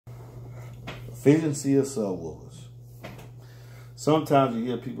Efficiency of subwoofers. Sometimes you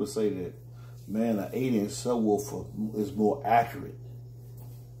hear people say that, man, an 8-inch subwoofer is more accurate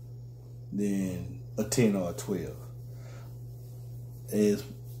than a 10 or a 12.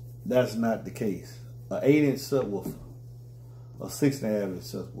 That's not the case. An 8-inch subwoofer, a 6.5-inch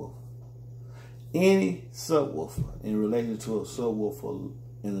subwoofer, any subwoofer in relation to a subwoofer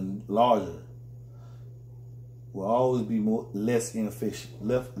in a larger will always be less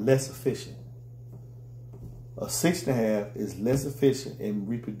efficient. A 6.5 is less efficient in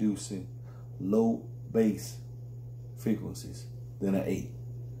reproducing low bass frequencies than an 8.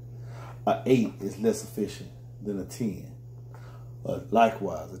 An 8 is less efficient than a 10.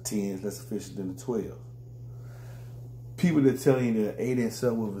 Likewise, a 10 is less efficient than a 12. People that tell you that an 8-inch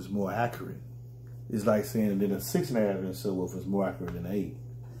subwoofer is more accurate, it's like saying that a 6.5-inch subwoofer is more accurate than an 8.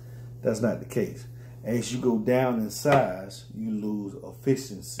 That's not the case. As you go down in size, you lose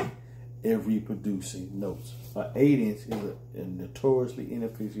efficiency in reproducing notes. An 8-inch is a notoriously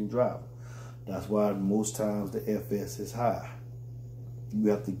inefficient driver. That's why most times the FS is high.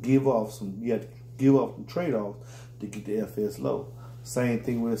 You have to give off some trade-offs to get the FS low. Same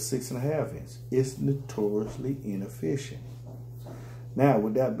thing with a 6.5-inch. It's notoriously inefficient. Now,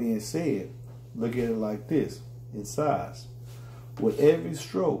 with that being said, look at it like this in size. With every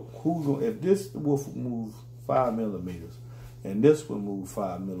stroke, if this woofer moves 5 millimeters and this one moves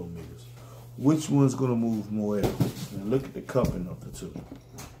 5 millimeters, which one's going to move more air? And look at the cupping of the two.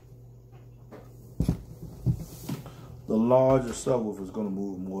 The larger subwoofer is going to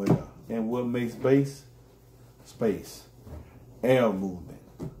move more air. And what makes bass? Space. Air movement.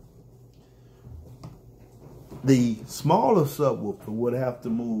 The smaller subwoofer would have to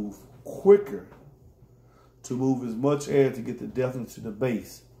move quicker to move as much air to get the deafness to the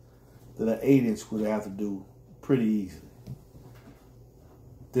bass that an 8-inch would have to do pretty easily.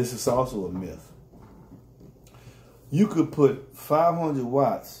 This is also a myth. You could put 500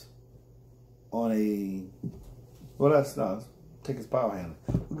 watts on a, well, that's not, take his power handle.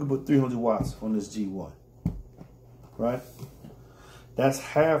 We could put 300 watts on this G1, right? That's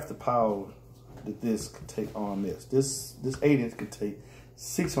half the power that this could take RMS. This 8-inch could take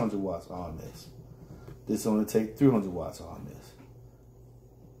 600 watts RMS. This only take 300 watts RMS.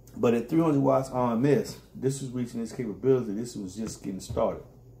 But at 300 watts RMS, this was reaching its capability. This was just getting started.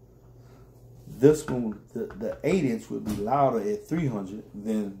 This one, the 8-inch would be louder at 300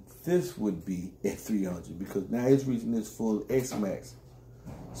 than this would be at 300 because now it's reaching its full X max.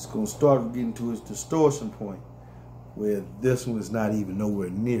 It's going to start getting to its distortion point where this one is not even nowhere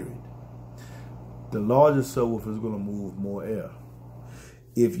near it. The larger subwoofer is going to move more air.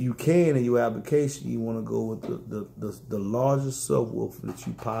 If you can in your application, you want to go with the largest subwoofer that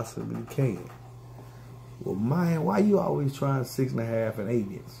you possibly can. Well, man, why you always trying 6.5 and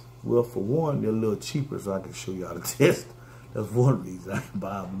 8-inch? Well, for one, they're a little cheaper, so I can show you how to test. That's one reason I can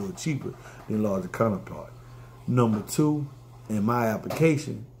buy them a little cheaper than larger counterpart. Number two, in my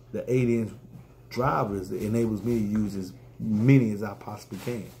application, the 8-inch drivers enables me to use as many as I possibly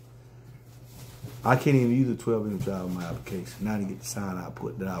can. I can't even use a 12-inch driver in my application, not to get the sound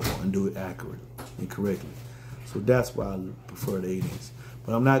output that I want and do it accurately and correctly. So that's why I prefer the 8-inch.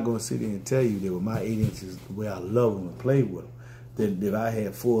 But I'm not going to sit there and tell you that with my 8-inches, the way I love them and play with them, that if I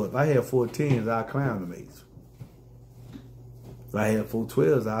had four 10s, I'd clown the 8s. If I had 4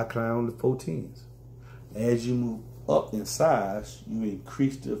 12s, I'd clown the 4 10s. As you move up in size, you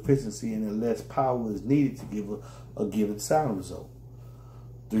increase the efficiency and then less power is needed to give a given sound result.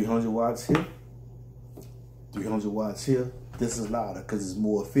 300 watts here, 300 watts here. This is louder because it's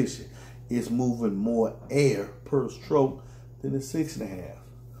more efficient. It's moving more air per stroke than the 6.5.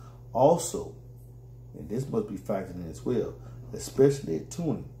 Also, and this must be factored in as well, especially at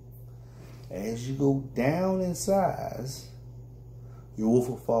tuning. As you go down in size, your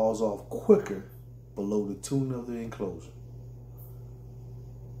woofer falls off quicker below the tuning of the enclosure.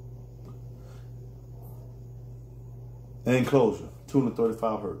 An enclosure, tuning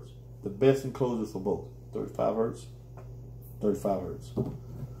 35 hertz. The best enclosure for both, 35 hertz, 35 hertz.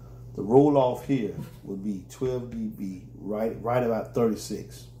 The roll off here would be 12 dB, right about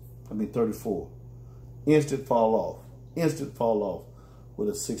 34. Instant fall off with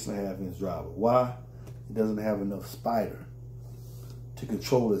a 6.5-inch driver. Why? It doesn't have enough spider to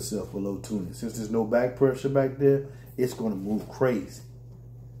control itself below tuning. Since there's no back pressure back there, it's going to move crazy.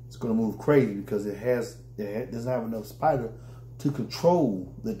 It's going to move crazy because it doesn't have enough spider to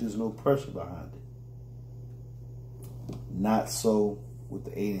control that there's no pressure behind it. Not so with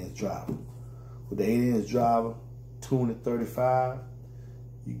the 8-inch driver. With the 8-inch driver, tune at 35,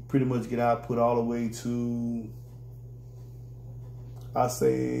 you pretty much get output all the way to, I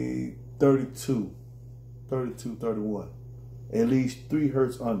say, 32, 31. At least 3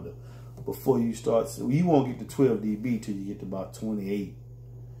 hertz under before you start. So you won't get to 12 dB till you get to about 28.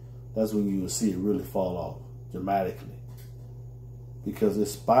 That's when you will see it really fall off dramatically. Because the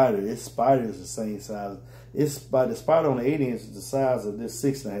spider is the same size. The spider on the 8-inch is the size of this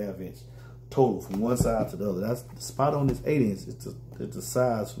 6.5-inch total from one side to the other. That's the spider on this 8-inch. It's the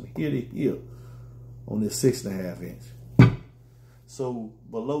size from here to here on this 6.5-inch. So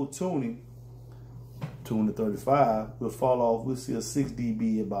below tuning to 35, we'll fall off. We'll see a 6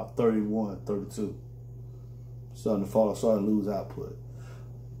 dB about 31, 32. Starting to fall off, starting to lose output.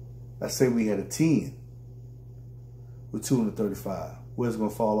 Let's say we had a 10 with 235. Where's it going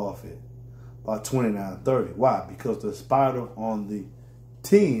to fall off at? About 29, 30. Why? Because the spider on the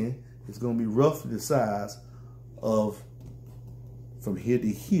 10 is going to be roughly the size of, from here to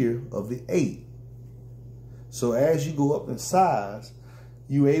here, of the 8. So as you go up in size,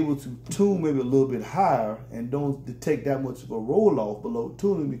 you're able to tune maybe a little bit higher and don't detect that much of a roll off below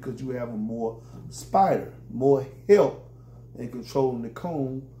tuning because you have a more spider, more help in controlling the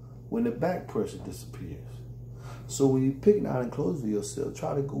cone when the back pressure disappears. So when you're picking out enclosure for yourself,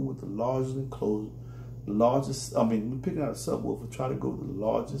 try to go with the largest enclosure, when you're picking out a subwoofer, try to go with the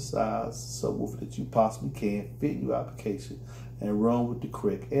largest size subwoofer that you possibly can, fit your application, and run with the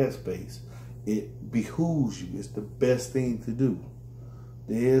correct airspace. It behooves you. It's the best thing to do.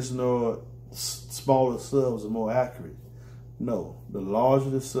 There is no smaller subs are more accurate. No, the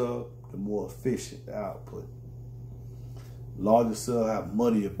larger the sub, the more efficient the output. Larger sub have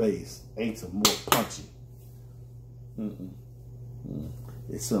muddier bass. 8s are more punchy.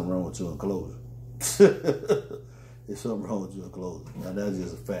 It's something wrong with your enclosure. It's something wrong with your enclosure. Now that's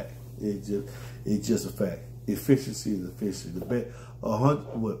just a fact. It's just a fact. Efficiency is efficiency. The best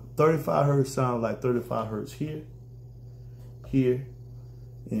 35 hertz sounds like 35 hertz here,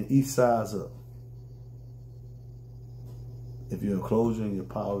 and each size up. If your enclosure and your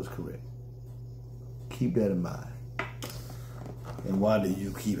power is correct. Keep that in mind. And why do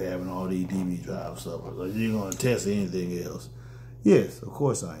you keep having all these DB drive suffers? Are you going to test anything else? Yes, of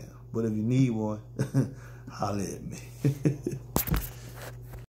course I am. But if you need one, holler at me.